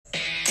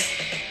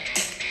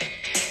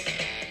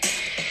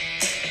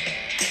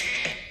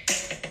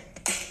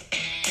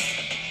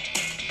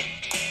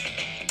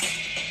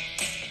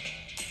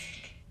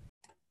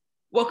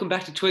Welcome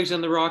back to Twigs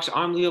on the Rocks.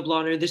 I'm Leo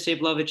Blonder, this is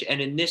Abe Lovich,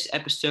 and in this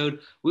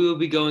episode, we will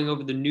be going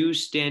over the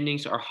news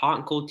standings, our hot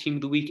and cold team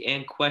of the week,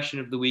 and question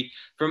of the week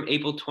from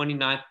April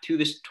 29th to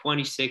this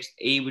 26th.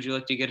 Abe, would you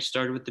like to get us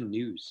started with the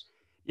news?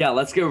 Yeah,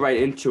 let's get right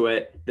into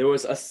it. There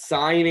was a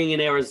signing in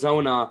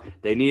Arizona.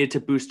 They needed to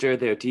boost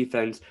their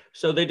defense,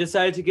 so they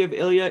decided to give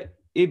Ilya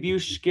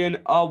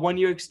Ibushkin a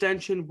one-year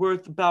extension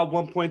worth about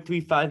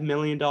 $1.35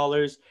 million.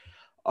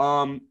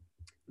 I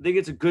think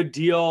it's a good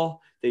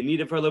deal. They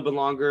need it for a little bit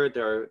longer.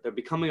 They're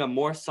becoming a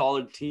more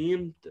solid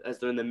team as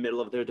they're in the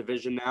middle of their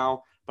division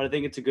now, but I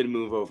think it's a good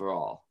move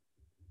overall.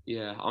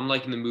 Yeah, I'm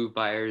liking the move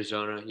by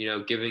Arizona,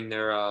 giving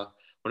their one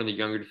of the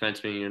younger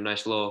defensemen a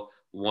nice little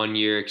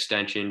one-year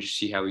extension, just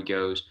see how he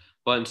goes.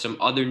 But in some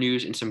other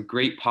news and some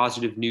great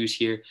positive news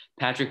here,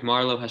 Patrick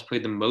Marleau has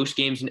played the most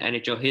games in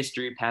NHL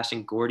history,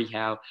 passing Gordie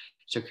Howe.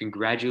 So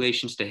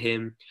congratulations to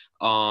him.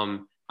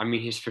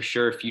 He's for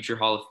sure a future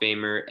Hall of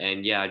Famer,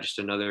 and yeah, just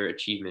another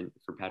achievement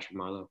for Patrick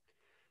Marleau.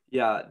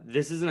 Yeah,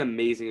 this is an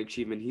amazing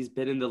achievement. He's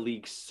been in the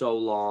league so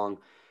long,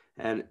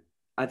 and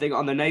I think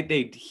on the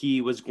night he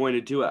was going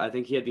to do it, I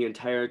think he had the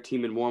entire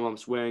team in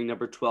warm-ups wearing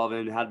number 12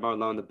 and had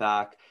Marleau in the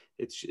back.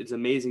 It's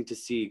amazing to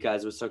see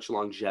guys with such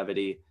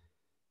longevity.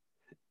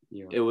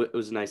 Yeah. It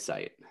was a nice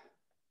sight.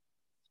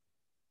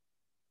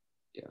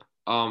 Yeah.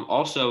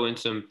 Also, in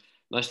some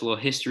nice little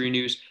history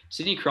news,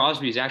 Sidney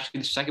Crosby is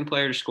actually the second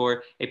player to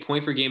score a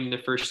point per game in the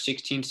first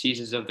 16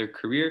 seasons of their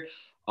career.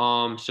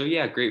 So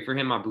yeah, great for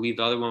him. I believe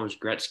the other one was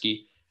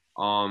Gretzky.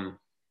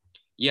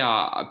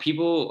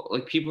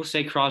 People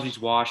say Crosby's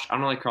washed. I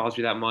don't like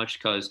Crosby that much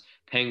because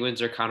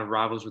Penguins are kind of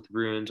rivals with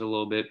Bruins a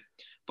little bit.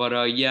 But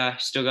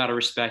still got to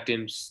respect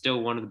him.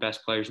 Still one of the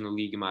best players in the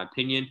league, in my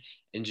opinion,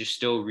 and just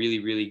still really,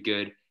 really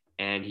good.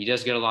 And he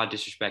does get a lot of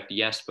disrespect,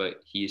 yes, but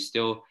he is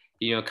still,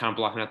 kind of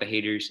blocking out the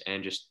haters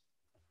and just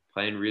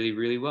playing really,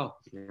 really well,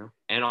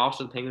 And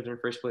also the Penguins are in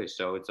first place,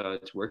 so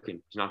it's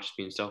working. He's not just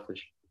being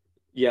selfish.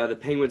 Yeah, the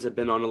Penguins have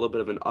been on a little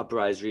bit of an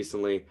uprise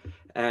recently,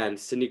 and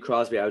Sidney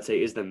Crosby, I would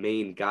say, is the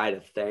main guy to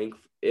thank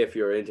if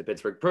you're into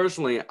Pittsburgh.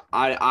 Personally,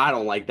 I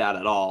don't like that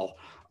at all,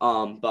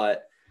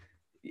 but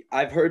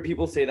I've heard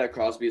people say that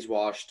Crosby is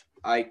washed.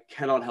 I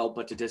cannot help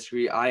but to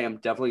disagree. I am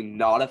definitely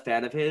not a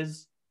fan of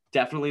his,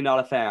 definitely not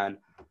a fan,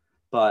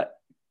 but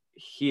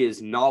he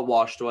is not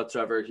washed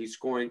whatsoever. He's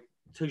scoring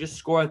to just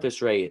score at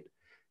this rate.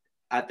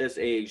 At this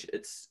age,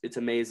 it's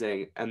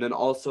amazing. And then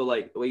also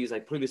like the way he's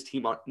like putting his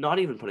team on, not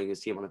even putting his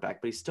team on the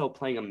back, but he's still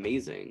playing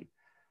amazing.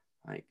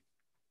 Like,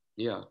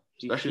 yeah,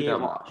 especially that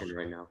Martin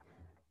right now.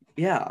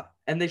 Yeah,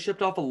 and they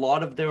shipped off a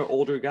lot of their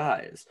older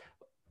guys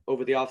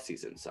over the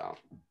offseason. So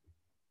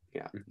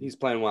yeah, he's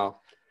playing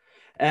well.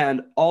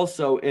 And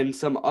also in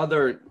some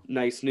other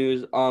nice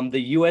news, the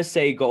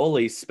USA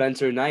goalie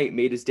Spencer Knight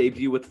made his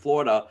debut with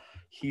Florida.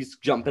 He's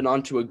jumping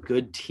onto a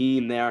good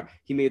team there.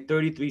 He made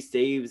 33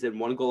 saves and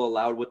 1 goal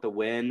allowed with the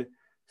win.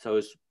 So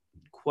it's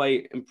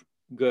quite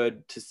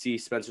good to see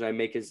Spencer Knight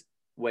make his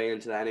way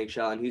into the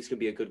NHL, and he's going to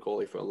be a good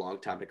goalie for a long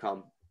time to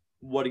come.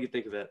 What do you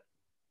think of it?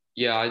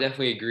 Yeah, I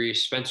definitely agree.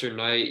 Spencer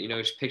Knight,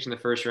 he's picked in the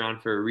first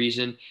round for a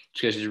reason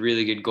because he's a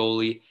really good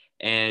goalie,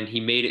 and he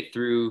made it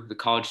through the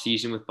college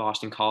season with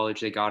Boston College.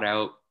 They got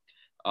out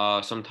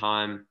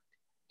sometime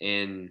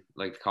in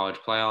like the college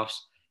playoffs,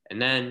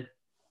 and then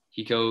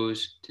he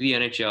goes to the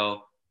NHL,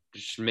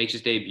 just makes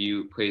his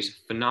debut,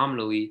 plays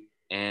phenomenally,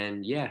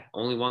 and yeah,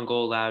 only 1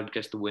 goal allowed,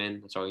 gets the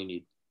win. That's all you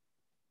need.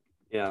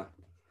 Yeah.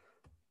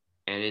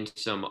 And in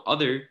some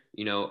other,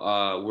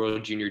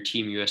 World Junior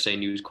Team USA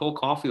news, Cole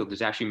Caulfield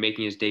is actually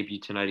making his debut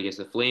tonight against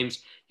the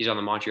Flames. He's on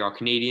the Montreal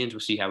Canadiens. We'll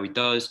see how he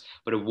does.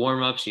 But at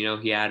warm-ups, he had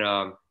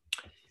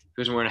he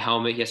wasn't wearing a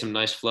helmet. He had some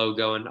nice flow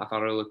going. I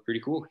thought it looked pretty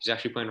cool. He's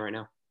actually playing right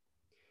now.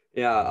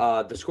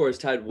 Yeah, the score is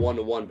tied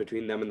 1-1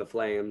 between them and the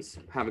Flames.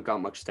 Haven't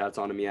got much stats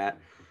on him yet.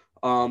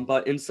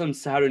 But in some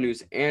sadder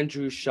news,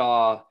 Andrew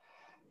Shaw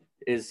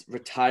is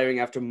retiring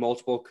after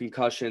multiple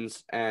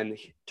concussions. And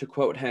to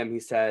quote him, he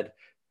said,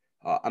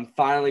 I'm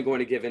finally going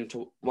to give in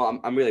to,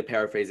 well, I'm really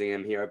paraphrasing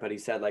him here, but he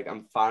said, like,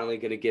 I'm finally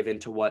going to give in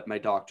to what my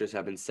doctors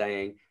have been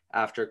saying.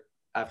 After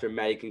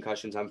many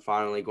concussions, I'm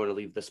finally going to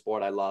leave the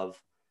sport I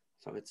love.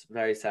 So it's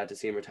very sad to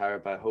see him retire,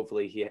 but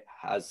hopefully he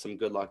has some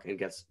good luck and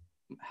gets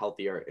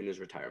healthier in his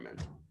retirement.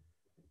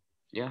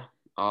 Yeah.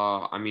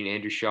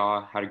 Andrew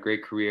Shaw had a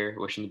great career.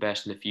 Wish him the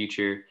best in the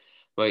future.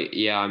 But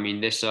yeah,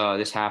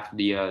 this half of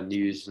the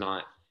news is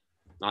not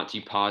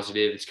too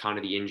positive. It's kind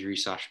of the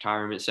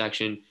injury/retirement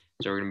section.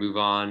 So we're going to move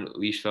on.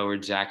 Leafs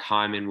forward Zach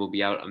Hyman will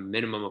be out a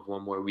minimum of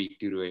 1 more week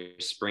due to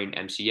a sprained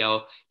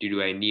MCL, due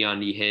to a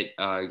knee-on-knee hit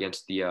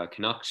against the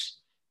Canucks.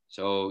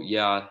 So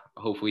yeah,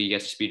 hopefully he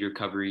gets a speedy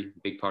recovery.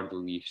 Big part of the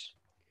Leafs.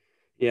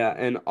 Yeah,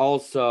 and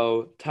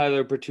also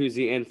Tyler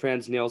Bertuzzi and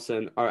Frans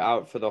Nielsen are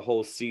out for the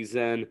whole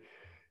season.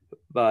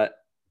 But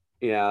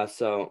yeah,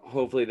 so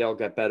hopefully they'll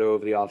get better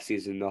over the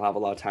offseason. They'll have a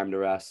lot of time to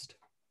rest.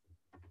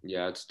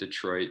 Yeah, it's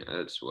Detroit.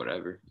 It's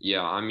whatever.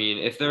 Yeah,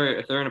 if they're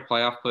in a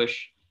playoff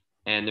push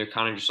and they're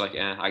kind of just like,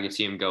 I could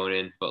see them going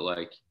in, but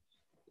like,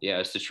 yeah,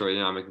 it's Detroit.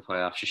 They're not making the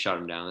playoffs. Just shut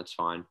them down. That's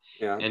fine.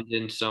 Yeah. And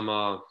then some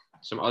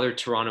some other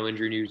Toronto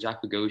injury news.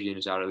 Zach Bogosian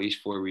is out at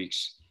least 4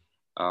 weeks.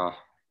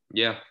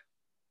 Yeah,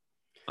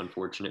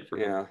 unfortunate for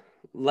him. Yeah,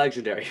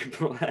 legendary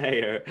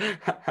player.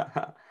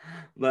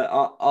 But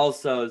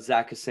also,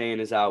 Zach Hussein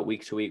is out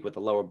week to week with a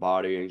lower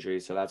body injury,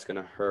 so that's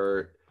gonna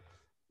hurt.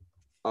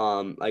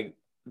 Like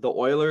the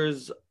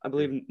Oilers, I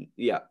believe,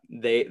 yeah,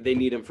 they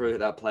need him for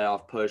that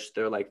playoff push.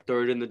 They're like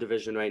third in the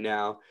division right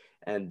now,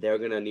 and they're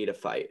gonna need a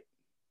fight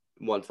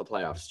once the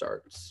playoff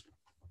starts.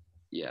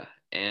 Yeah,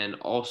 and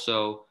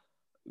also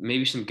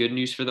maybe some good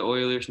news for the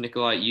Oilers.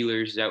 Nikolai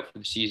Ehlers is out for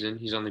the season.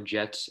 He's on the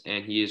Jets,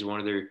 and he is one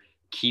of their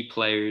key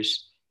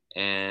players.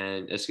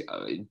 And it's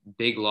a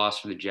big loss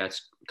for the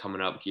Jets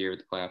coming up here with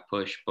the playoff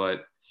push,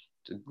 but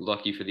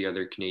lucky for the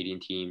other Canadian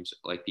teams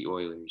like the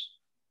Oilers.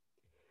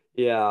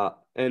 Yeah,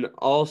 and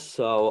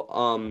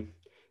also,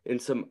 in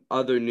some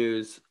other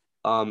news,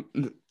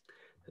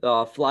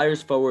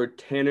 Flyers forward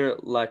Tanner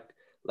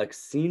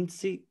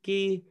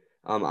Leksinski,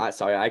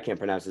 I can't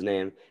pronounce his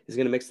name. He's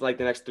gonna miss like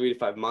the next 3 to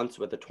 5 months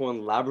with a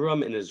torn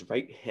labrum in his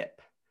right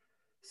hip.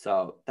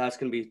 So that's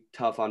gonna be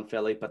tough on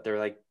Philly, but they're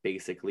like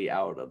basically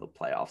out of the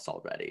playoffs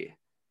already.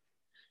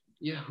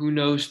 Yeah, who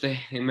knows? They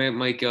might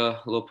make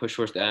a little push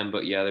towards the end,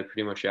 but yeah, they're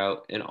pretty much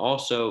out. And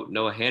also,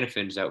 Noah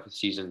Hannafin is out for the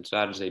season, so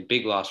that is a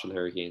big loss for the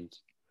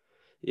Hurricanes.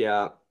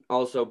 Yeah.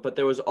 Also, but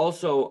there was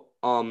also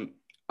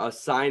a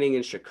signing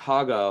in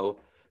Chicago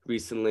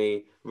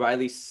recently.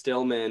 Riley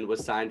Stillman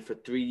was signed for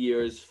 3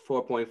 years,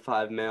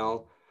 4.5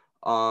 mil.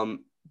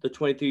 The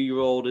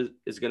 23-year-old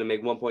is going to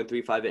make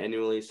 1.35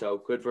 annually, so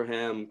good for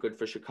him, good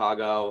for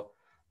Chicago.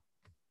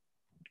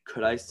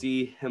 Could I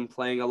see him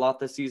playing a lot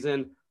this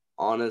season?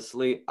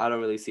 Honestly, I don't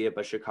really see it,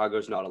 but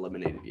Chicago's not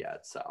eliminated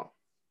yet, so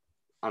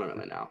I don't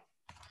really know.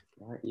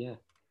 All right, yeah.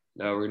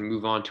 Now we're going to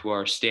move on to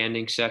our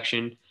standing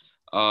section.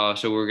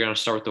 So we're going to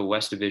start with the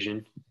West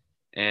Division.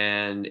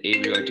 And Avery,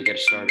 would you like to get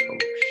started? Oh,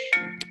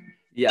 shit.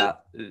 Yeah.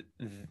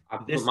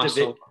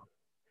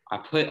 I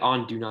put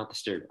on Do Not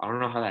Disturb. I don't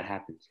know how that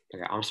happens.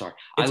 Okay, I'm sorry.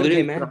 It's I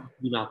literally okay, man. put on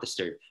Do Not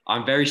Disturb.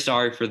 I'm very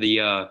sorry for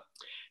the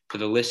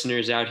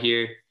listeners out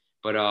here,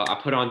 but I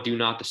put on Do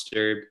Not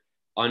Disturb.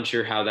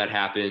 Unsure how that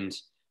happened,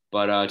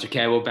 but it's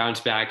okay. We'll bounce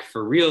back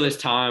for real this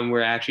time.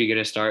 We're actually going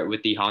to start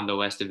with the Honda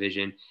West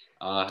Division.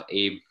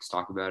 Abe, let's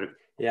talk about it.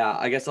 Yeah,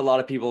 I guess a lot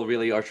of people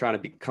really are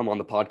trying to come on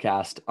the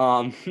podcast.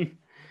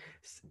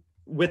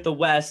 With the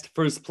West,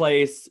 first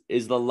place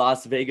is the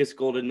Las Vegas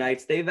Golden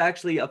Knights. They've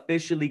actually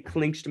officially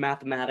clinched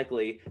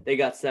mathematically. They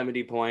got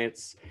 70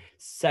 points.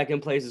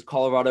 Second place is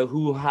Colorado,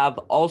 who have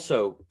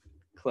also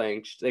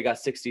clinched. They got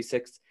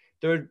 66.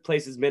 Third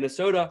place is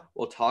Minnesota.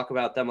 We'll talk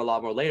about them a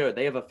lot more later.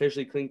 They have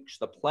officially clinched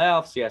the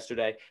playoffs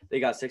yesterday. They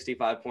got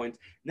 65 points.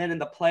 And then in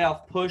the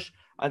playoff push,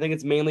 I think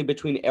it's mainly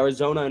between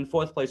Arizona in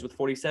fourth place with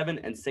 47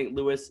 and St.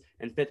 Louis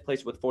in fifth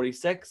place with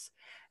 46.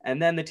 And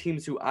then the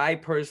teams who I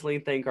personally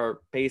think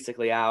are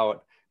basically out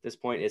at this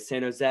point is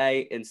San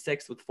Jose in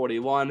sixth with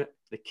 41,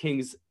 the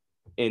Kings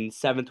in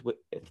seventh with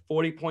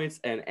 40 points,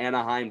 and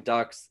Anaheim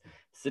Ducks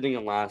sitting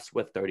in last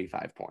with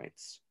 35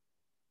 points.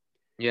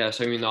 Yeah,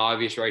 so I mean the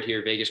obvious right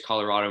here, Vegas,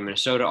 Colorado,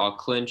 Minnesota all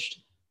clinched.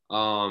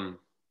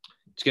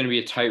 It's going to be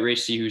a tight race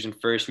to see who's in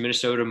first.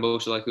 Minnesota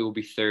most likely will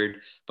be third,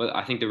 but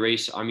I think the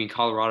race,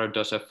 Colorado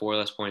does have 4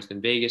 less points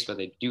than Vegas, but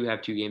they do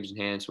have 2 games in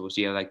hand, so we'll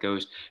see how that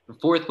goes. The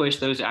fourth place,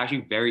 though, is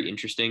actually very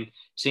interesting.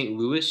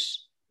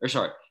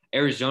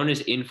 Arizona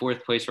is in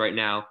fourth place right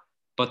now,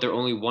 but they're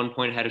only 1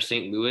 point ahead of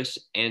St. Louis,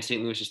 and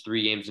St. Louis is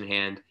 3 games in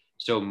hand.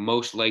 So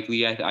most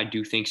likely, I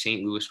do think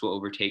St. Louis will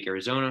overtake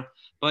Arizona,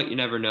 but you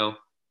never know.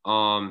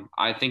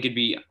 I think it'd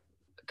be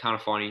kind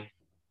of funny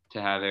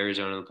to have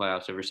Arizona in the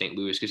playoffs over St.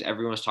 Louis because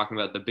everyone was talking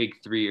about the big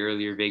 3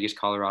 earlier: Vegas,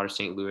 Colorado,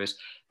 St. Louis,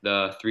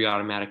 the 3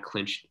 automatic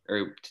clinch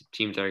or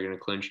teams that are going to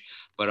clinch.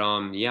 But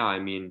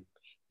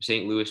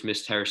St. Louis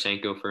missed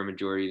Tarasenko for a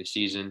majority of the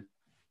season,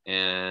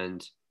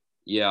 and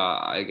yeah,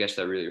 I guess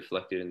that really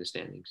reflected in the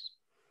standings.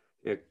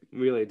 It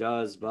really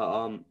does,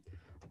 but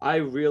I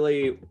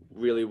really,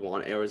 really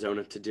want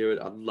Arizona to do it.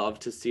 I'd love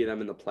to see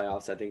them in the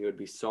playoffs. I think it would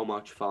be so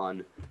much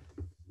fun.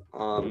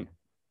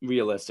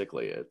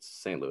 Realistically, it's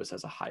St. Louis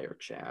has a higher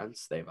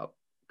chance. They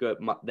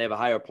have a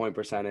higher point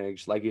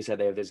percentage. Like you said,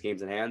 they have these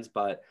games in hands,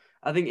 but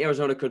I think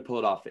Arizona could pull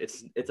it off.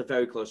 It's a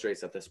very close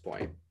race at this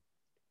point.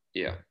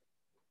 Yeah.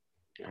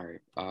 All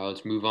right.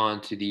 Let's move on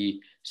to the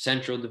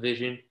Central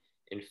Division.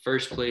 In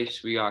first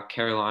place, we got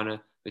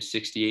Carolina with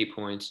 68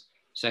 points.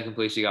 Second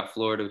place, we got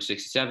Florida with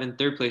 67.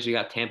 Third place, we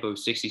got Tampa with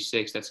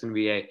 66. That's going to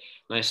be a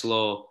nice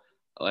little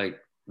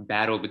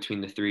battle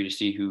between the 3 to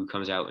see who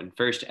comes out in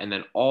first. And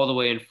then all the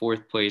way in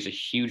fourth place, a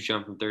huge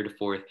jump from third to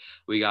fourth.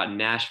 We got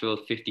Nashville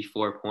with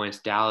 54 points,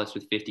 Dallas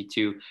with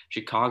 52,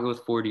 Chicago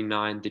with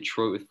 49,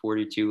 Detroit with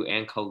 42,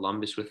 and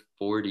Columbus with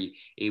 40.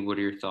 Abe, what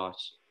are your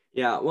thoughts?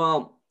 Yeah,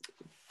 well,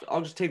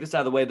 I'll just take this out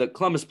of the way. The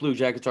Columbus Blue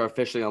Jackets are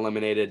officially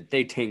eliminated.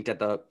 They tanked at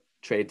the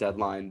trade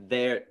deadline.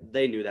 They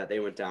knew that. They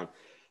went down.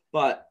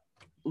 But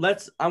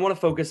I want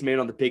to focus mainly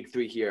on the big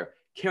 3 here.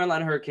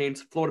 Carolina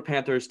Hurricanes, Florida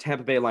Panthers,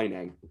 Tampa Bay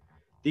Lightning.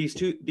 These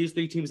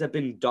 3 teams have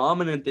been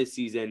dominant this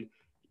season.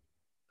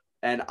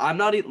 And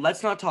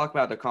let's not talk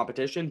about the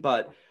competition,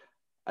 but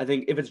I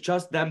think if it's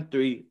just them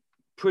three,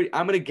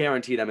 I'm going to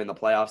guarantee them in the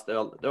playoffs.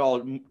 They're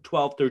all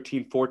 12,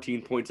 13,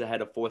 14 points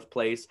ahead of fourth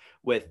place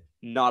with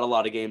not a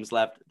lot of games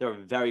left. They're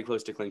very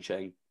close to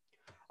clinching.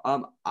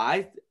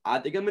 I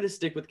think I'm going to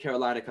stick with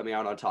Carolina coming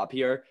out on top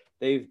here.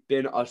 They've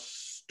been a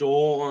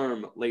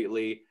storm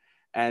lately,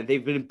 and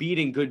they've been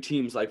beating good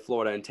teams like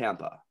Florida and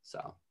Tampa.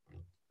 So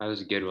That was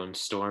a good one.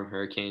 Storm,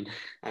 hurricane.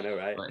 I know,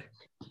 right? But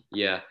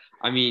yeah,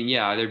 I mean,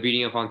 yeah, they're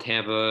beating up on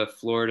Tampa,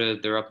 Florida.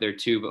 They're up there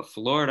too. But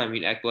Florida, I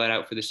mean, Ekblad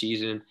out for the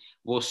season.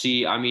 We'll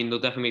see. I mean, they'll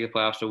definitely make the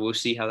playoffs, so we'll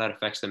see how that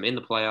affects them in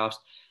the playoffs.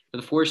 For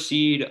the fourth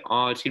seed,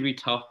 it's gonna be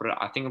tough,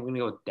 but I think I'm gonna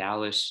go with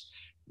Dallas.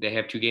 They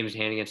have 2 games in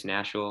hand against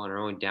Nashville and are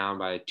only down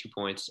by 2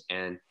 points,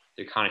 and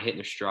they're kind of hitting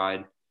their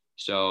stride.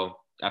 So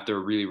after a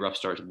really rough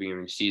start to the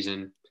beginning of the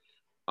season,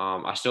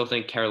 I still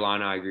think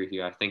Carolina. I agree with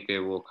you. I think they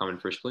will come in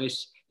first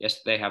place.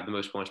 Yes, they have the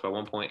most points by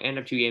 1 point and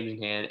have 2 games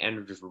in hand and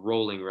are just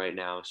rolling right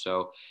now.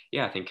 So,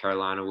 yeah, I think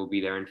Carolina will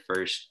be there in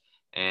first.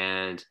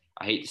 And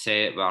I hate to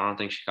say it, but I don't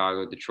think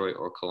Chicago, Detroit,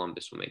 or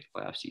Columbus will make the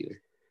playoffs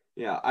either.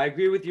 Yeah, I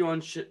agree with you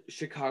on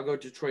Chicago,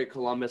 Detroit,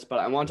 Columbus, but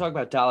I want to talk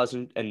about Dallas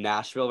and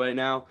Nashville right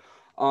now.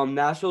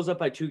 Nashville's up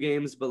by 2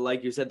 games, but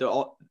like you said,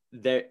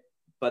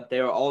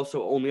 they're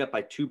also only up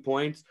by 2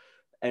 points,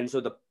 and so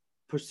the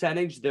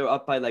percentage they're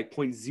up by like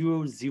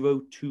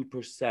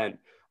 0.002%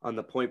 on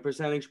the point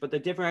percentage, but the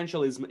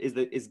differential is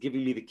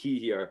giving me the key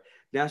here.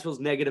 Nashville's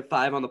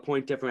 -5 on the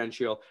point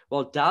differential,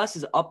 while Dallas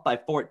is up by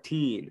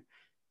 14.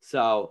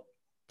 So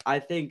I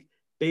think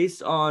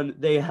based on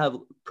they have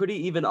pretty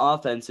even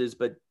offenses,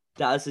 but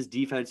Dallas's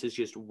defense is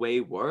just way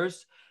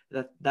worse.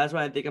 That's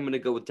why I think I'm going to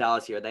go with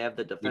Dallas here. They have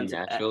the defensive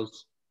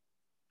Nashville's.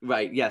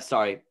 Right. Yeah.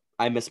 Sorry.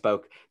 I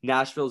misspoke.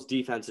 Nashville's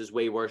defense is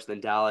way worse than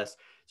Dallas.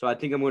 So I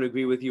think I'm going to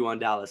agree with you on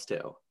Dallas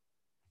too.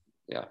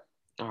 Yeah.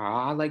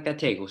 I like that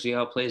take. We'll see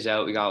how it plays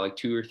out. We got like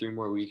 2 or 3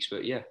 more weeks,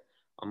 but yeah,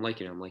 I'm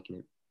liking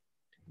it.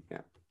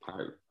 Yeah.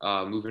 All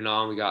right. Moving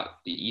on, we got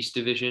the East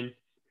Division.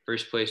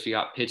 First place, we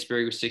got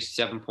Pittsburgh with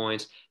 67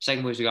 points.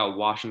 Second place, we got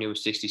Washington with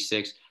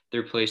 66.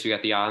 Third place, we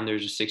got the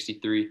Islanders with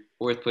 63.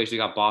 Fourth place, we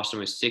got Boston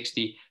with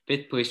 60.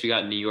 Fifth place, we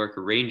got New York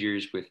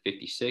Rangers with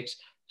 56.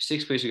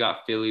 Sixth place, we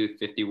got Philly with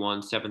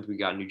 51. Seventh, we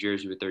got New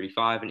Jersey with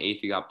 35. And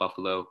eighth, we got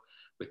Buffalo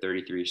with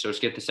 33. So let's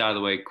get this out of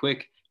the way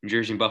quick. New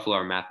Jersey and Buffalo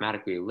are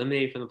mathematically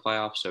eliminated from the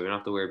playoffs, so we don't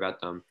have to worry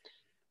about them.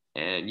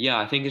 And yeah,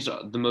 I think it's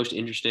the most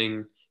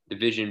interesting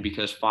division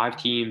because 5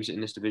 teams in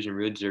this division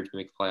really deserve to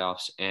make the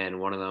playoffs, and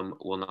one of them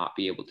will not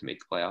be able to make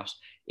the playoffs.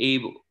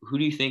 Abe, who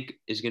do you think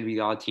is going to be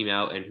the odd team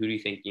out, and who do you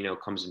think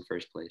comes in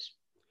first place?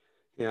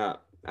 Yeah,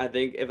 I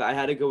think if I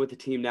had to go with the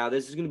team now,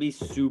 this is going to be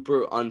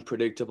super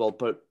unpredictable,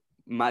 but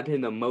in my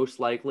opinion, the most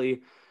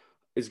likely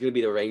is going to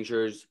be the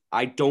Rangers.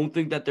 I don't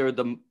think that they're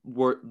the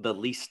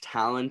least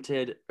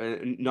talented,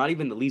 not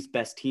even the least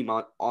best team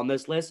on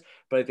this list,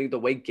 but I think the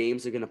way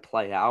games are going to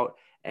play out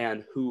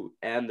and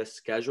the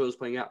schedule is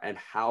playing out and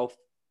how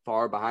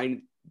far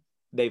behind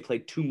they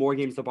played 2 more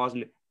games than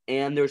Boston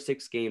and they're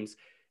 6 games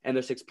and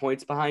they're 6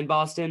 points behind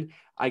Boston.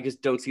 I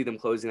just don't see them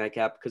closing that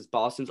gap because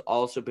Boston's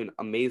also been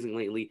amazing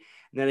lately.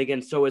 And then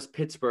again, so is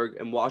Pittsburgh,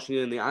 and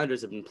Washington and the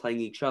Islanders have been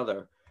playing each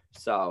other.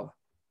 So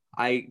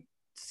I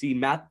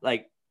see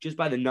just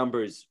by the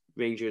numbers,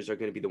 Rangers are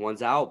going to be the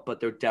ones out,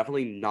 but they're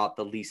definitely not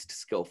the least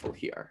skillful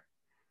here.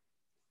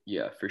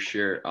 Yeah, for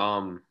sure.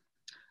 I'm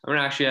going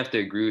to actually have to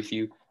agree with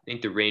you. I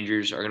think the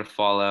Rangers are going to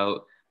fall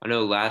out. I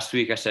know last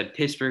week I said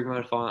Pittsburgh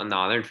might fall out.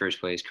 No, they're in first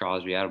place.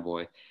 Crosby,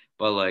 attaboy.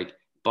 But like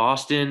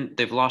Boston,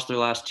 they've lost their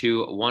last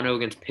 2. 1-0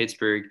 against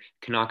Pittsburgh.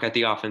 Cannot get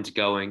the offense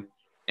going.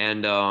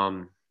 And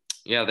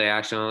yeah,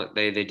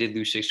 they did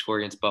lose 6-4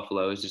 against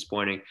Buffalo. It was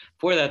disappointing.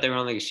 Before that, they were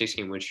on like a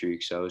 6-game win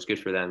streak, so it was good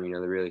for them. They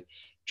really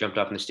jumped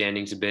up in the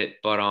standings a bit.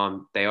 But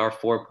they are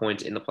 4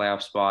 points in the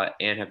playoff spot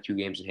and have 2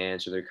 games in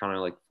hand, so they're kind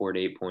of like 4 to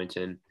 8 points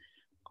in.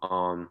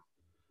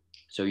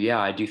 So yeah,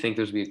 I do think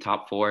those will be the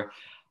top 4.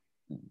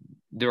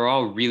 They're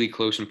all really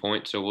close in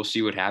points, so we'll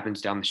see what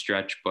happens down the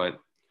stretch. But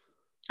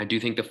I do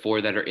think the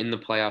 4 that are in the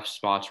playoff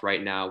spots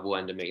right now will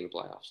end up making the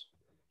playoffs.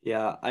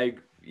 Yeah,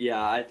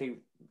 I think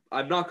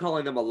I'm not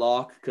calling them a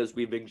lock because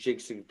we've been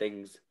jinxing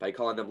things by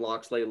calling them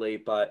locks lately,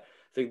 but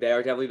I think they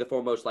are definitely the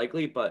 4 most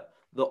likely. But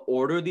the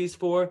order of these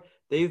 4,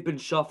 they've been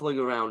shuffling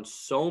around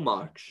so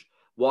much.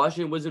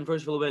 Washington was in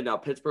first for a little bit. Now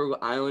Pittsburgh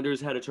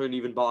Islanders had a turn,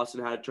 even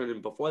Boston had a turn,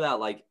 and before that,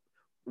 like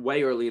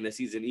way early in the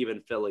season,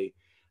 even Philly.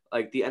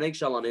 Like the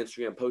NHL on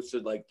Instagram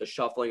posted like the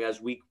shuffling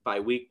as week by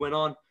week went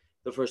on.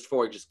 The first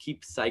 4 just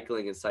keep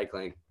cycling and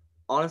cycling.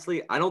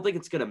 Honestly, I don't think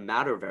it's going to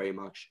matter very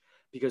much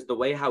because the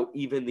way how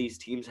even these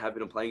teams have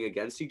been playing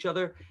against each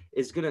other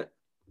is going to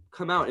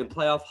come out in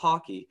playoff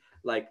hockey.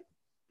 Like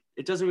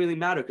it doesn't really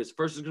matter because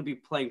first is going to be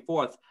playing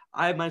fourth.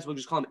 I might as well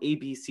just call them A,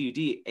 B, C,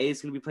 D. A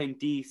is going to be playing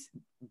D.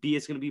 B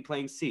is going to be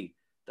playing C.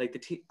 Like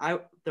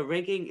the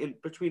ranking in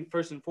between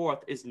first and fourth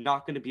is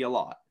not going to be a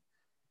lot.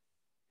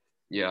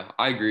 Yeah,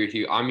 I agree with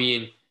you. I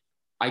mean,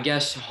 I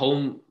guess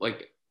home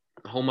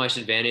ice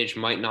advantage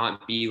might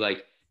not be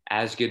like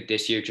as good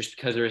this year just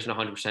because there isn't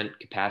 100%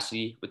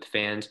 capacity with the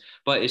fans,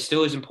 but it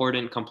still is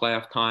important come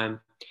playoff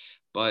time.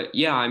 But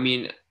yeah, I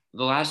mean,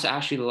 the last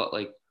actually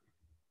like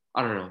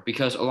I don't know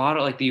because a lot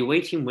of like the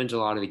away team wins a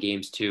lot of the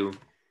games too,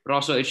 but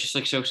also it's just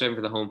like so exciting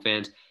for the home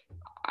fans.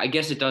 I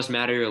guess it does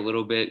matter a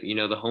little bit. You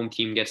know, the home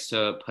team gets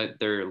to put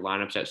their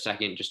lineups at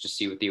second just to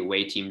see what the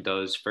away team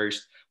does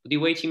first. But the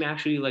away team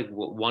actually like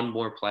won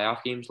more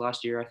playoff games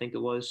last year, I think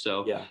it was.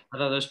 So Yeah. I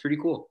thought that was pretty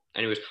cool.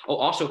 Anyways, oh,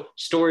 also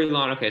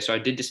storyline. Okay, so I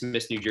did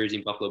dismiss New Jersey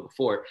and Buffalo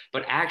before,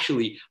 but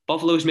actually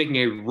Buffalo's making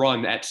a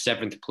run at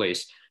seventh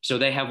place. So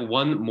they have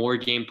one more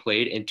game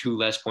played and two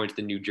less points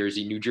than New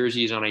Jersey. New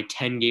Jersey is on a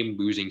 10-game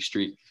losing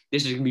streak.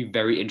 This is going to be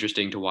very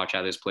interesting to watch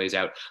how this plays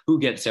out. Who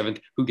gets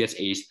seventh? Who gets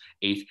eighth?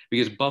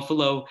 Because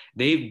Buffalo,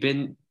 they have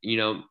been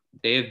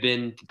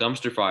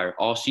dumpster fire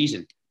all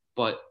season.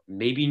 But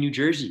maybe New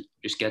Jersey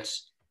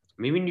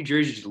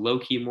just low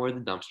key more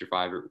than dumpster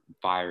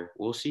fire.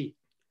 We'll see.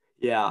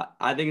 Yeah,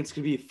 I think it's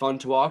gonna be fun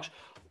to watch.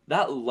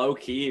 That low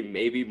key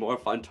may be more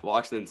fun to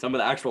watch than some of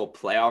the actual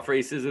playoff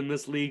races in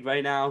this league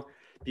right now,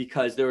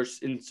 because there's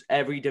in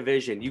every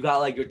division you got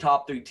like your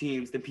top three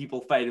teams, then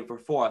people fighting for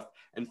fourth,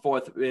 and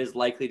fourth is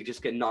likely to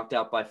just get knocked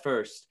out by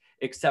first,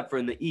 except for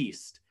in the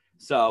East.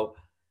 So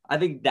I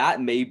think that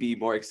may be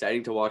more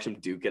exciting to watch them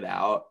duke it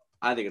out.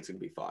 I think it's gonna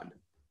be fun.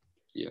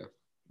 Yeah.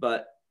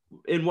 But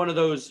in one of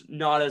those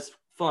not as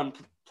fun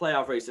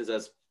playoff races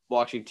as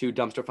watching two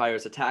dumpster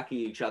fires attacking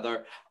each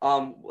other,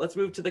 let's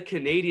move to the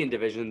Canadian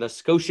division, the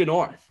Scotia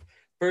North.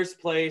 First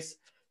place,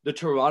 the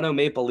Toronto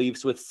Maple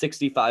Leafs with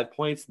 65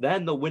 points.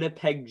 Then the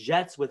Winnipeg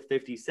Jets with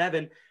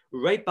 57.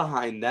 Right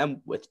behind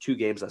them, with 2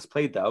 games less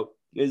played, though,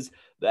 is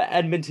the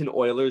Edmonton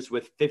Oilers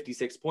with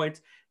 56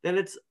 points. Then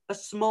it's a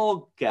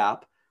small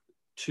gap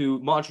to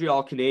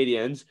Montreal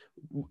Canadiens,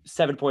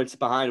 7 points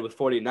behind with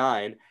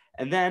 49.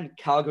 And then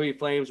Calgary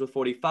Flames with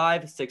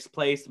 45, 6th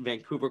place.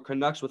 Vancouver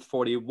Canucks with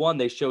 41.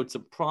 They showed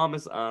some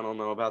promise. I don't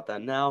know about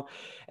that now.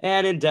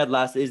 And in dead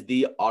last is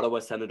the Ottawa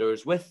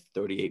Senators with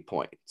 38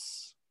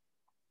 points.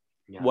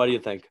 Yeah. What do you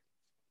think?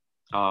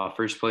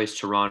 First place,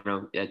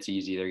 Toronto. That's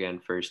easy. They're getting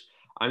first.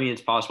 I mean,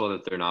 it's possible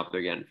that they're not, but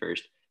they're getting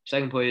first.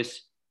 Second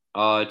place,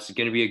 it's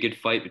going to be a good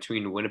fight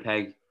between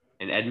Winnipeg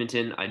and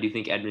Edmonton. I do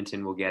think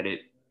Edmonton will get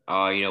it.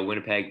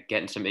 Winnipeg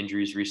getting some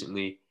injuries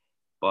recently,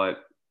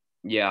 but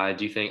yeah, I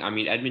do think. I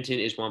mean, Edmonton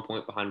is 1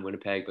 point behind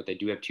Winnipeg, but they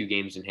do have 2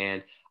 games in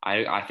hand.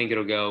 I think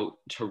it'll go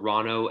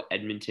Toronto,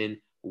 Edmonton,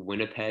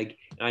 Winnipeg,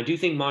 and I do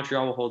think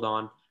Montreal will hold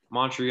on.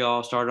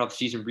 Montreal started off the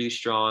season really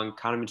strong,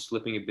 kind of been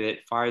slipping a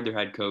bit, fired their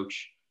head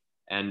coach,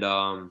 and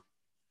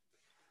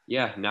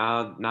yeah,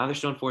 now they're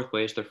still in 4th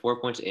place. They're 4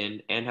 points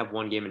in and have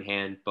 1 game in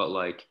hand, but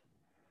like,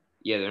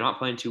 yeah, they're not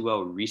playing too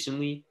well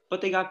recently.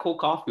 But they got Cole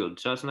Caulfield,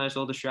 so that's a nice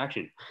little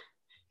distraction.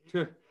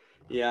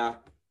 Yeah.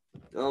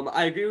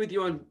 I agree with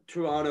you on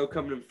Toronto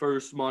coming in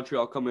first,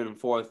 Montreal coming in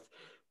 4th.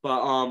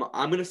 But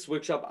I'm going to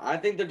switch up. I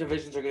think the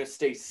divisions are going to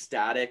stay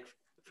static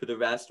for the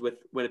rest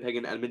with Winnipeg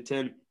and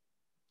Edmonton,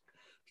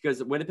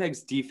 because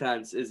Winnipeg's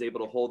defense is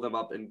able to hold them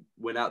up and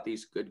win out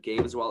these good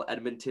games, while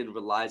Edmonton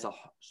relies a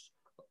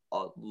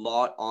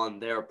lot on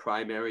their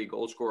primary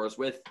goal scorers,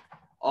 with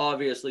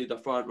obviously the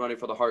front running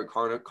for the Hart,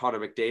 Connor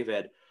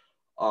McDavid.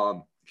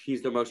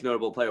 He's their most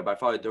notable player by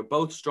far. They're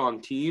both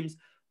strong teams,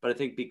 but I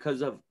think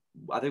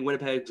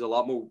Winnipeg's a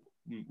lot more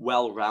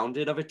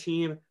well-rounded of a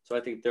team, so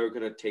I think they're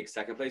going to take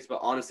second place. But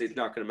honestly, it's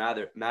not going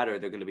to matter.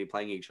 They're going to be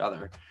playing each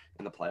other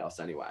in the playoffs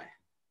anyway.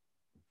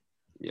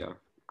 Yeah,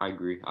 I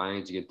agree. I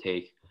think it's a good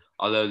take.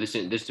 Although this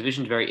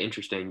division is very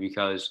interesting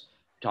because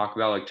talk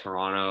about like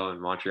Toronto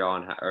and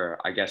Montreal, or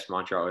I guess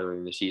Montreal earlier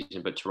in the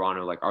season, but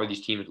Toronto, like, are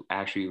these teams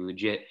actually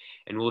legit?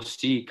 And we'll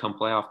see come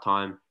playoff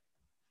time,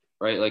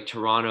 right? Like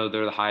Toronto,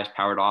 they're the highest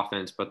powered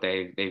offense, but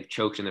they've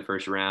choked in the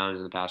first round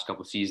in the past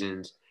couple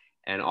seasons.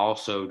 And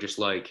also just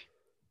like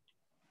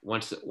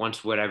once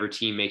whatever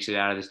team makes it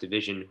out of this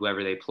division,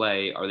 whoever they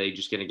play, are they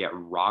just going to get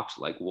rocked?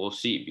 Like, we'll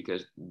see,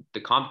 because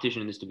the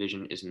competition in this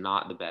division is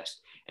not the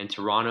best. And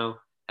Toronto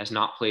has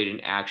not played an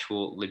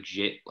actual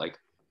legit like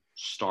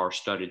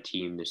star-studded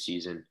team this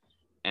season.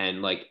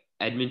 And like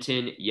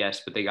Edmonton,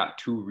 yes, but they got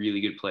 2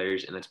 really good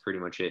players, and that's pretty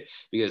much it,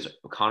 because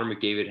Connor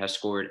McDavid has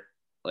scored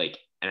like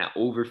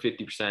over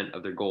 50%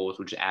 of their goals,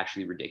 which is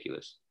actually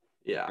ridiculous.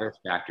 Yeah. They're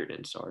factored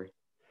in, sorry.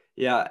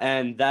 Yeah,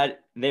 and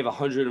that they have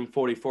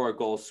 144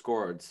 goals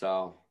scored,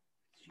 so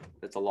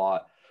it's a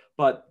lot.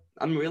 But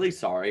I'm really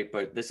sorry,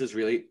 but this is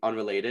really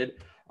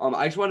unrelated.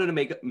 I just wanted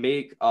to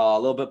make a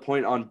little bit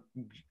point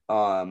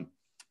on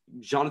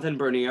Jonathan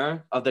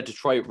Bernier of the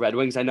Detroit Red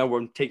Wings. I know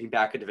we're taking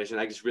back a division.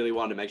 I just really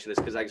wanted to mention this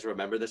because I just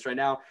remember this right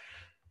now.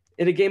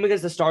 In a game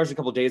against the Stars a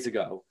couple days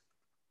ago,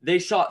 they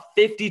shot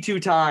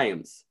 52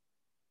 times.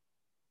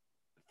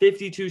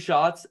 52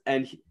 shots,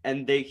 and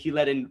he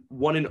let in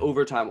 1 in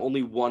overtime,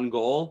 only 1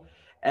 goal.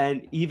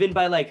 And even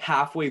by like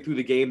halfway through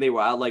the game, they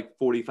were out like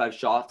 45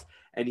 shots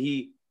and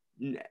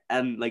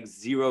like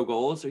 0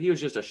 goals. So he was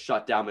just a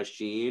shutdown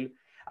machine.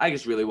 I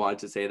just really wanted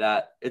to say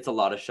that. It's a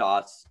lot of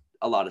shots,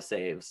 a lot of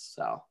saves.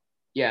 So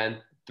yeah, and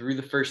through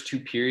the first 2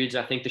 periods,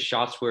 I think the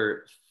shots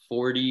were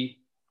 40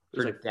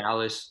 for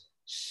Dallas,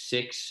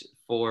 6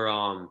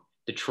 for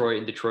Detroit,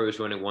 and Detroit was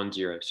winning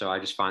 1-0. So I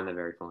just find that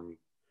very funny.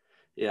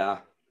 Yeah.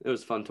 It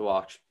was fun to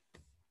watch.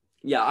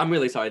 Yeah, I'm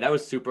really sorry. That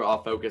was super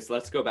off focus.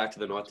 Let's go back to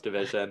the North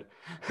Division.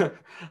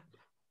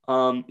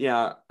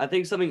 Yeah, I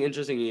think something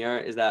interesting here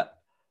is that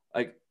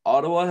like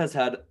Ottawa has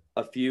had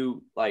a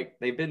few like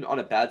they've been on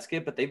a bad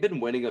skip, but they've been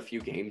winning a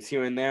few games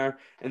here and there.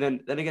 And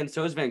then again,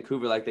 so is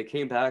Vancouver. Like they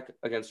came back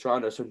against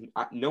Toronto, so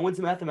no one's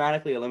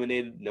mathematically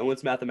eliminated. No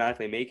one's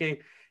mathematically making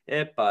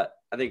it. But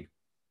I think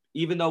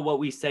even though what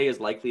we say is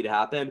likely to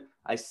happen,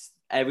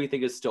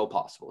 everything is still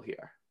possible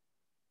here.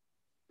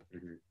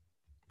 Mm-hmm.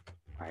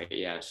 All right,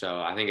 yeah.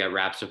 So I think that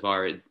wraps up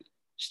our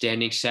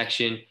standing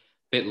section.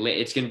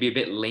 It's going to be a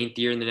bit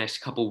lengthier in the next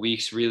couple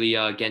weeks, really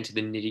get into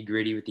the nitty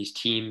gritty with these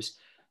teams.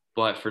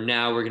 But for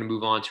now, we're going to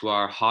move on to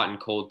our hot and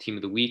cold team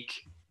of the week.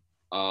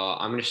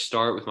 I'm going to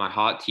start with my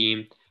hot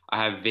team.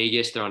 I have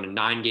Vegas. They're on a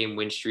 9-game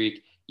win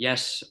streak.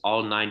 Yes,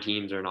 all 9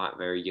 teams are not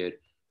very good.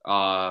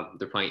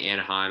 They're playing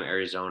Anaheim,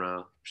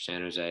 Arizona,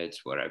 San Jose.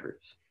 It's whatever.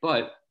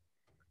 But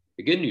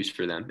the good news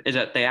for them is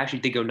that they actually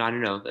did go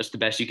 9-0. That's the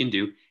best you can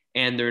do.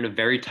 And they're in a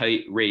very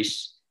tight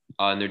race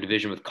in their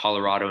division with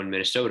Colorado and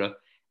Minnesota.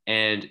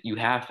 And you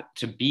have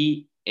to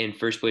be in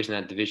first place in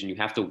that division. You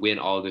have to win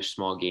all of those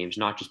small games,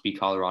 not just beat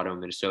Colorado and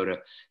Minnesota.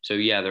 So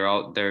yeah,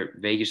 they're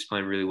Vegas is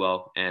playing really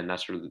well, and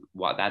that's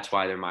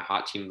why they're my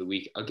hot team of the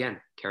week. Again,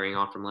 carrying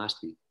on from last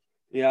week.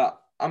 Yeah,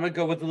 I'm gonna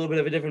go with a little bit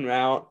of a different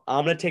route.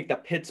 I'm gonna take the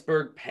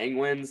Pittsburgh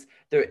Penguins.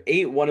 They're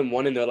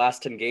 8-1-1 in their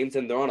last 10 games,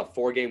 and they're on a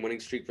 4-game winning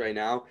streak right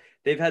now.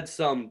 They've had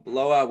some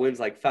blowout wins,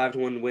 like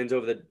 5-1 wins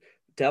over the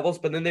Devils,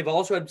 but then they've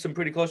also had some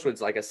pretty close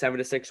wins, like a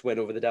 7-6 win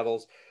over the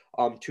Devils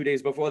 2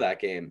 days before that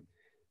game.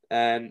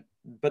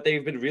 But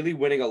they've been really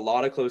winning a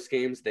lot of close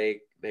games. They've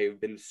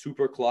been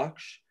super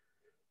clutch,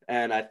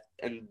 and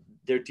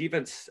their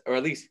defense, or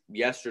at least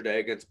yesterday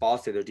against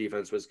Boston, their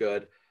defense was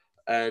good,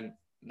 and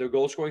their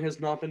goal scoring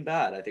has not been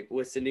bad. I think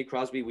with Sidney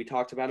Crosby, we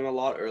talked about him a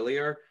lot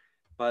earlier,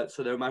 but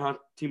so they're my hot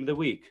team of the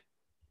week.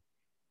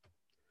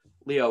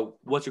 Leo,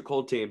 what's your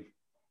cold team?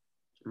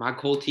 My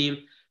cold team,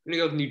 I'm gonna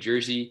go with New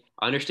Jersey.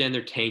 I understand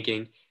they're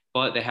tanking,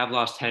 but they have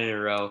lost 10 in a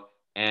row,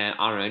 and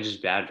I don't know, it's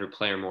just bad for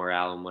player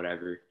morale and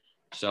whatever.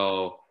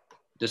 So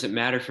does it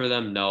matter for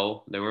them?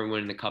 No, they weren't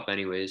winning the cup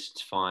anyways.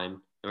 It's fine.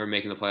 They weren't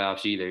making the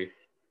playoffs either.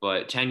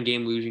 But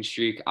 10-game losing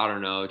streak, I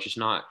don't know. It's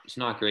not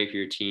great for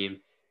your team.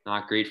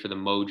 Not great for the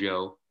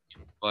mojo.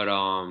 But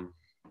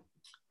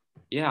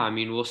yeah, I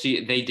mean, we'll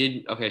see. They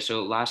did okay.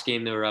 So last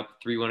game they were up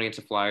 3-1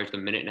 against the Flyers.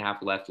 With a minute and a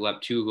half left.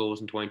 Left 2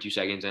 goals in 22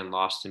 seconds and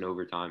lost in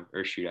overtime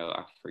or shootout.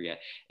 I forget.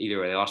 Either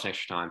way, they lost in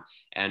extra time.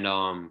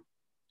 And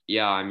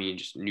yeah, I mean,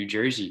 just New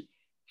Jersey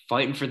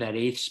fighting for that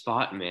 8th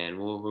spot, man.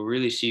 We'll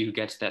really see who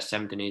gets that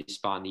 7th and 8th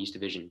spot in the East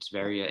Division. It's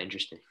very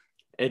interesting.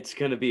 It's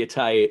gonna be a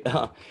tight.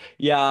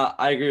 Yeah,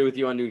 I agree with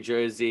you on New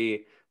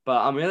Jersey, but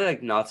I'm really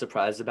not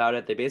surprised about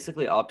it. They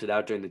basically opted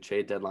out during the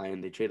trade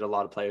deadline. They traded a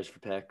lot of players for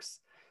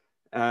picks,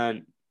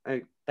 and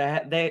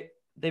they've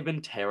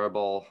been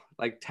terrible.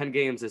 10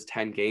 games is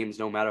 10 games,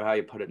 no matter how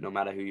you put it, no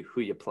matter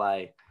who you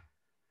play.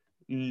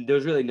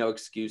 There's really no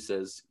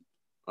excuses.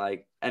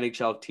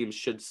 NHL teams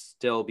should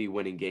still be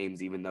winning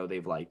games, even though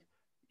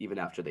even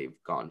after they've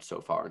gone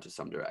so far into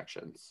some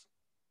directions.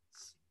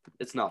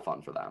 It's not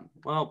fun for them.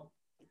 Well,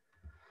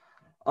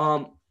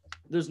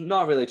 there's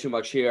not really too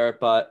much here,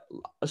 but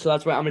so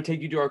that's why I'm going to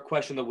take you to our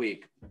question of the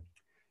week.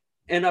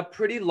 In a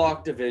pretty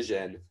locked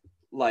division,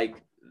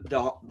 like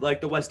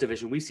the West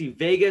Division, we see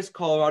Vegas,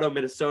 Colorado,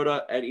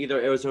 Minnesota, and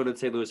either Arizona and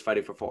St. Louis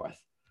fighting for 4th.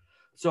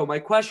 So my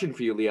question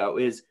for you, Leo,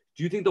 is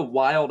do you think the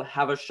Wild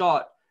have a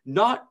shot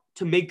not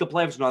to make the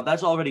playoffs or not,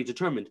 that's already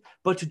determined,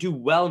 but to do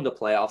well in the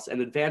playoffs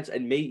and advance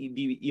and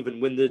maybe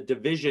even win the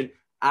division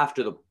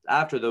after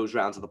those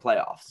rounds of the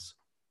playoffs?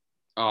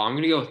 Oh, I'm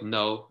going to go with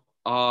no.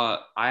 I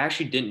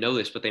actually didn't know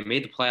this, but they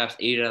made the playoffs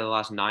 8 out of the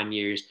last 9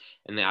 years,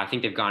 and I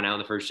think they've gone out in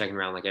the first, second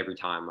round every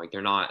time.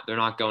 They're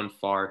not going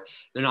far.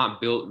 They're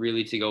not built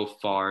really to go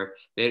far.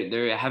 They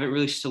haven't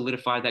really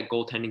solidified that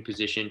goaltending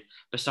position.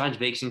 Besides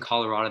Vegas and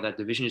Colorado, that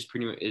division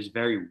is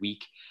very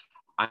weak.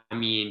 I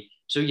mean,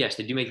 so yes,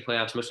 they do make the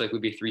playoffs. Most likely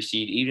would be a 3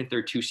 seed. Even if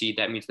they're 2 seed,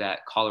 that means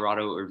that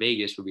Colorado or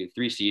Vegas would be a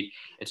 3 seed,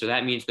 and so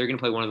that means they're going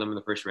to play one of them in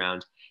the first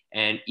round.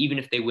 And even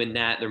if they win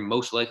that, they're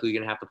most likely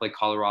going to have to play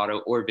Colorado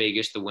or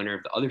Vegas, the winner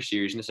of the other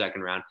series in the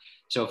second round.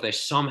 So if they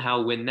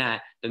somehow win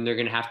that, then they're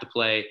going to have to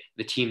play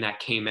the team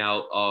that came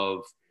out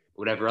of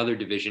whatever other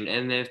division.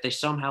 And then if they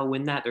somehow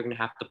win that, they're going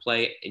to have to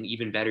play an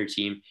even better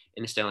team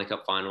in the Stanley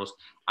Cup Finals.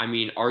 I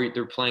mean,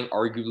 they're playing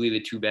arguably the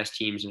 2 best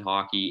teams in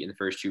hockey in the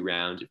first 2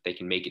 rounds if they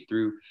can make it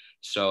through.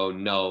 So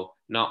no,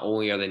 not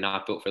only are they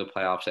not built for the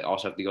playoffs, they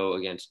also have to go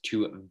against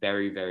 2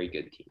 very, very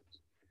good teams.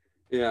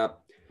 Yeah.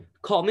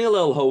 Call me a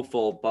little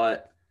hopeful,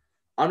 but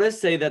I'm going to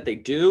say that they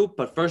do.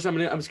 But first, I'm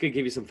just going to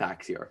give you some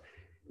facts here.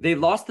 They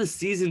lost the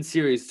season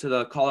series to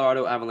the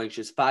Colorado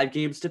Avalanches 5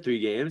 games to 3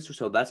 games,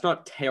 so that's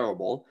not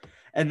terrible.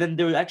 And then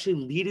they're actually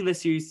leading the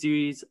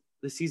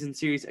season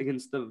series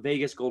against the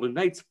Vegas Golden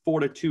Knights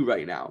 4-2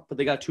 right now, but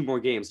they got 2 more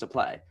games to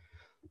play.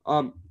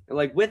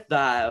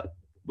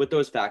 With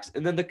those facts,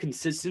 and then the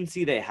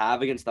consistency they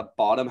have against the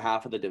bottom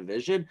half of the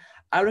division,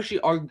 I would actually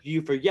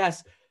argue for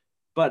yes,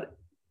 but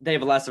they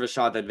have less of a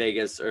shot than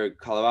Vegas or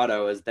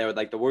Colorado, as they're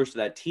like the worst of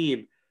that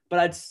team.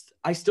 But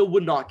I still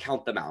would not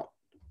count them out.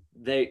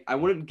 I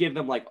wouldn't give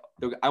them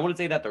I wouldn't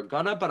say that they're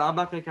gonna, but I'm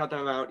not gonna count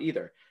them out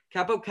either.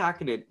 Kaapo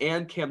Kähkönen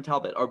and Cam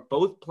Talbot are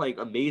both playing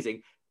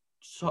amazing.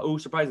 So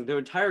surprising. Their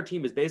entire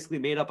team is basically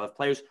made up of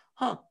players.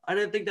 I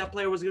didn't think that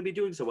player was going to be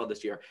doing so well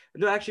this year.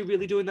 And they're actually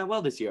really doing that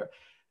well this year.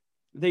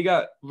 They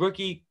got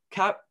rookie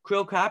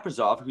Kirill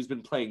Kaprizov, who's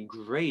been playing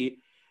great,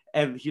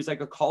 and he's like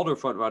a Calder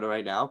front runner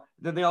right now.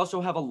 Then they also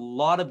have a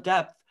lot of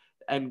depth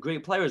and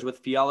great players with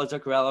Fiala,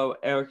 Zuccarello,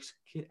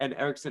 and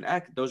Eriksson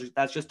Ek.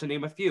 That's just to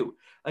name a few.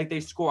 Like,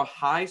 they score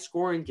high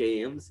scoring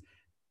games,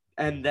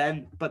 and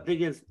then, but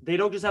thing is, they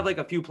don't just have like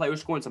a few players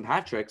scoring some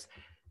hat tricks.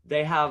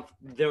 They have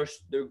their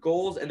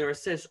goals and their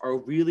assists are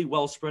really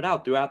well spread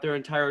out throughout their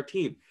entire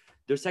team.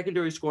 Their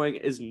secondary scoring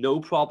is no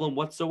problem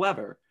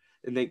whatsoever,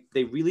 and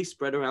they really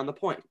spread around the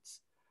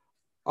points.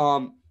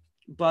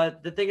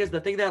 But the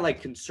thing that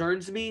like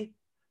concerns me,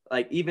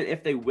 like even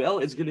if they will,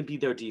 is going to be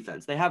their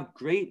defense. They have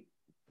great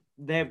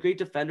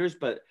defenders,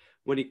 but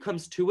when it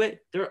comes to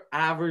it, they're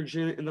average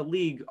in the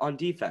league on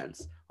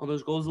defense. On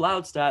those goals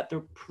allowed stat,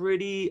 they're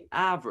pretty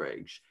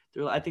average.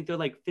 I think they're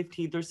like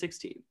 15th or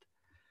 16th.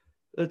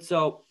 And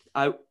so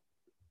I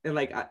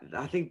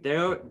think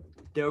they're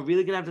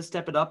really gonna have to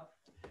step it up,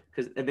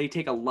 because they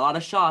take a lot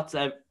of shots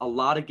at a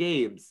lot of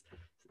games.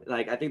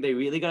 Like, I think they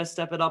really gotta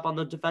step it up on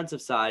the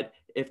defensive side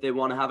if they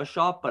want to have a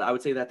shot. But I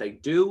would say that they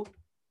do,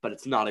 but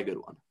it's not a good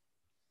one.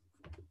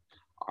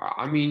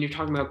 I mean, you're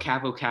talking about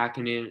Kaapo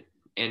Kähkönen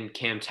and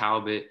Cam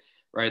Talbot,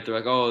 right? They're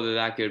like, oh, they're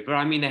that good. But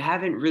I mean, they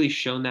haven't really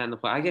shown that in the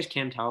play. I guess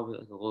Cam Talbot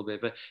a little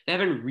bit, but they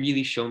haven't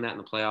really shown that in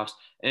the playoffs.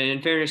 And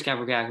in fairness,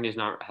 Kaapo Kähkönen has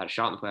not had a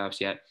shot in the playoffs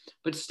yet.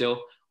 But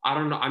still, I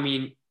don't know. I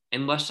mean,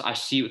 unless I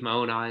see it with my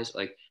own eyes,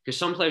 like, because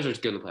some players are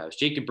just good in the playoffs.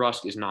 Jake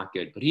DeBrusk is not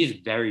good, but he is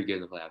very good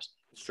in the playoffs.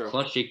 It's true.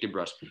 Clutch Jake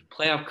DeBrusk.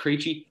 Playoff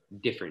Krejci,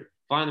 different.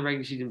 Fine in the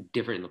regular season,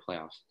 different in the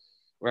playoffs.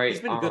 Right?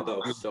 He's been good,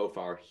 though, so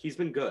far. He's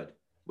been good.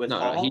 He's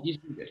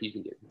been good. He's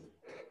been good.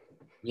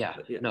 Yeah,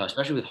 no,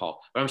 especially with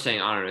Hall. But I'm saying,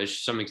 I don't know, there's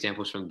some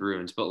examples from the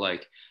Bruins, but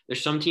like,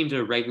 there's some teams that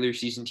are regular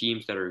season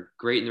teams that are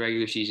great in the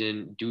regular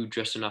season, do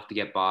just enough to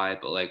get by,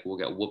 but like, will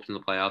get whooped in the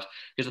playoffs,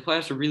 because the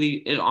playoffs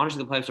are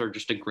honestly, the playoffs are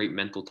just a great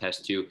mental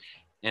test too.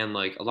 And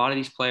like, a lot of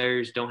these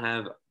players don't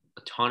have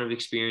a ton of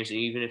experience, and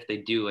even if they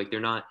do, like, they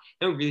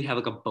don't really have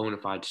like a bona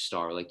fide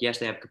star. Like, yes,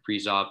 they have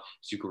Kaprizov,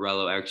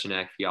 Zuccarello, Eriksson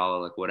Ek, Fiala,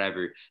 like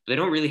whatever, but they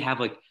don't really have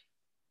like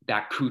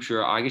that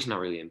Kucherov. I guess not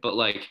really him, but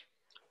like,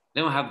 they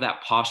don't have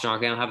that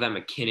Pastrnak. They don't have that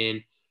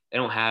McKinnon. They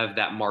don't have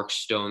that Mark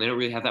Stone. They don't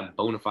really have that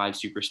bona fide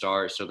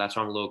superstar. So that's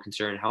why I'm a little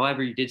concerned.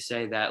 However, you did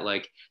say that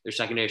like their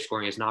secondary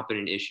scoring has not been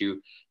an issue.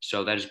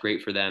 So that is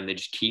great for them. They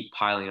just keep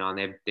piling on.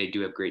 They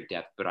do have great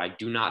depth, but I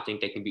do not think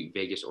they can beat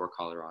Vegas or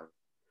Colorado.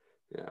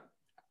 Yeah.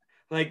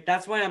 Like,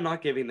 that's why I'm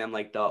not giving them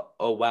like the,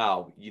 oh,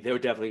 wow, they're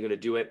definitely going to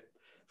do it.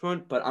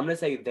 But I'm going to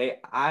say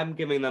I'm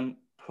giving them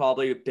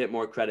probably a bit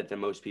more credit than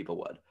most people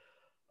would.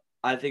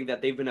 I think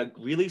that they've been a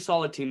really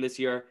solid team this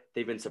year.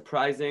 They've been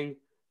surprising,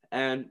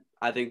 and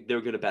I think they're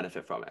going to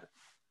benefit from it.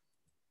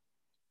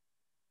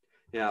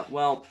 Yeah,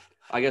 well,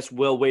 I guess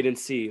we'll wait and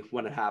see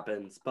when it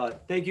happens.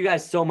 But thank you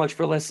guys so much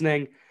for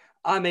listening.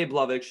 I'm Abe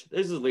Lovich.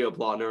 This is Leo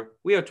Blotner.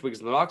 We are Twigs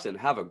and the Rocks, and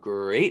have a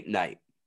great night.